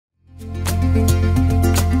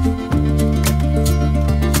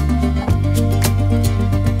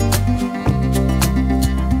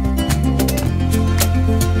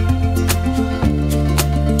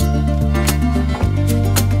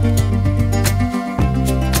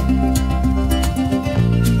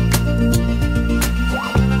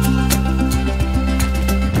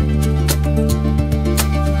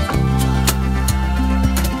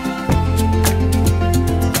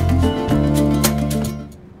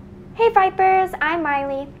Hey Vipers, I'm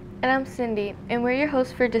Miley. And I'm Cindy, and we're your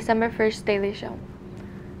hosts for December 1st Daily Show.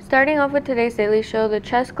 Starting off with today's Daily Show, the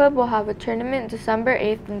Chess Club will have a tournament December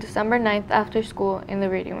 8th and December 9th after school in the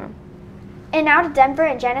reading room. And now to Denver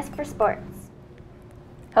and Janice for sports.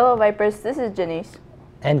 Hello Vipers, this is Janice.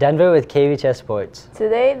 And Denver with KVHS Sports.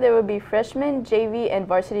 Today there will be freshman, JV, and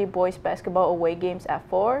varsity boys basketball away games at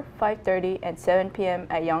 4, 5:30, and 7 p.m.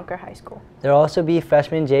 at Yonker High School. There will also be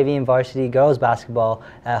freshman, JV, and varsity girls basketball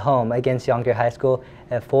at home against Yonker High School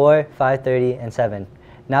at 4, 5:30, and 7.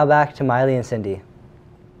 Now back to Miley and Cindy.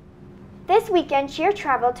 This weekend, Cheer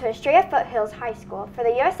traveled to Estrella Foothills High School for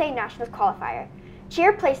the USA Nationals qualifier.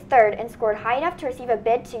 Cheer placed third and scored high enough to receive a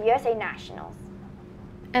bid to USA Nationals.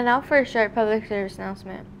 And now for a short public service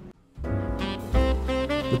announcement.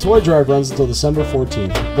 The toy drive runs until December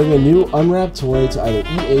 14th. Bring a new unwrapped toy to either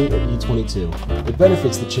E8 or E22. It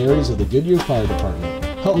benefits the charities of the Goodyear Fire Department.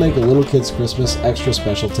 Help make a little kid's Christmas extra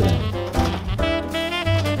special today.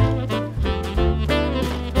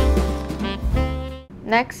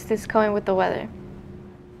 Next is Cohen with the weather.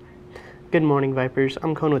 Good morning, Vipers.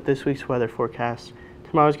 I'm Cohen with this week's weather forecast.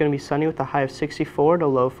 Tomorrow is going to be sunny with a high of 64 and a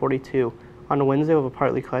low of 42. On Wednesday, we'll have a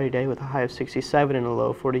partly cloudy day with a high of 67 and a low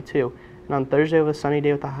of 42. And on Thursday, we'll have a sunny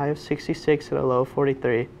day with a high of 66 and a low of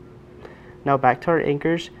 43. Now back to our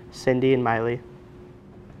anchors, Cindy and Miley.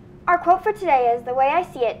 Our quote for today is, "The way I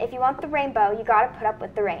see it, if you want the rainbow, you gotta put up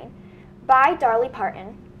with the rain," by Dolly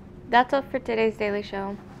Parton. That's all for today's Daily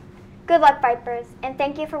Show. Good luck, Vipers, and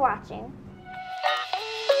thank you for watching.